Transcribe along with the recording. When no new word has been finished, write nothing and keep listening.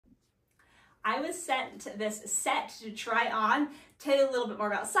I was sent this set to try on, tell you a little bit more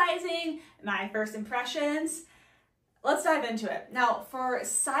about sizing, my first impressions. Let's dive into it. Now, for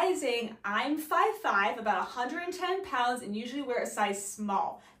sizing, I'm 5'5", about 110 pounds, and usually wear a size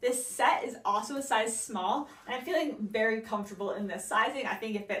small. This set is also a size small, and I'm feeling very comfortable in this sizing. I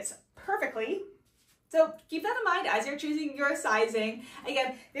think it fits perfectly. So keep that in mind as you're choosing your sizing.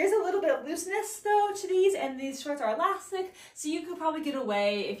 Again, there's a little bit of looseness though to these, and these shorts are elastic, so you could probably get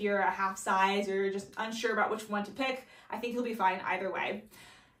away if you're a half size or you're just unsure about which one to pick. I think you'll be fine either way.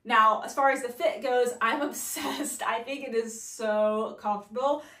 Now, as far as the fit goes, I'm obsessed. I think it is so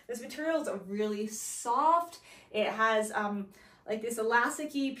comfortable. This material is really soft. It has like this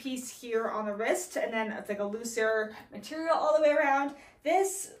elasticy piece here on the wrist, and then it's like a looser material all the way around.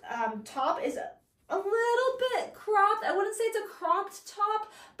 This top is a little bit cropped. I wouldn't say it's a cropped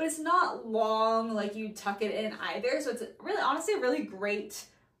top, but it's not long like you tuck it in either. So it's really, honestly, a really great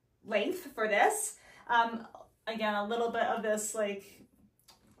length for this. Again, a little bit of this, like,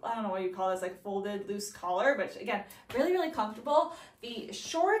 I don't know what you call this, like folded loose collar, but again, really, really comfortable. The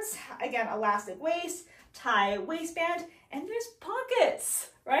shorts, again, elastic waist, tie waistband, and there's pockets,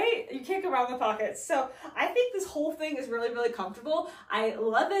 right? You can't go wrong with pockets. So I think this whole thing is really, really comfortable. I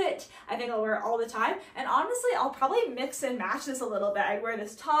love it. I think I'll wear it all the time. And honestly, I'll probably mix and match this a little bit. I'd wear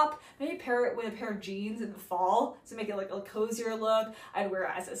this top, maybe pair it with a pair of jeans in the fall to make it like a cozier look. I'd wear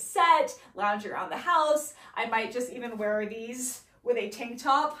it as a set, lounge around the house. I might just even wear these with a tank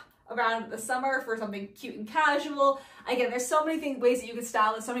top around the summer for something cute and casual. Again, there's so many ways that you could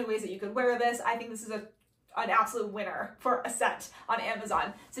style this, so many ways that you could wear this. I think this is an absolute winner for a set on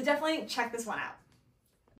Amazon. So definitely check this one out.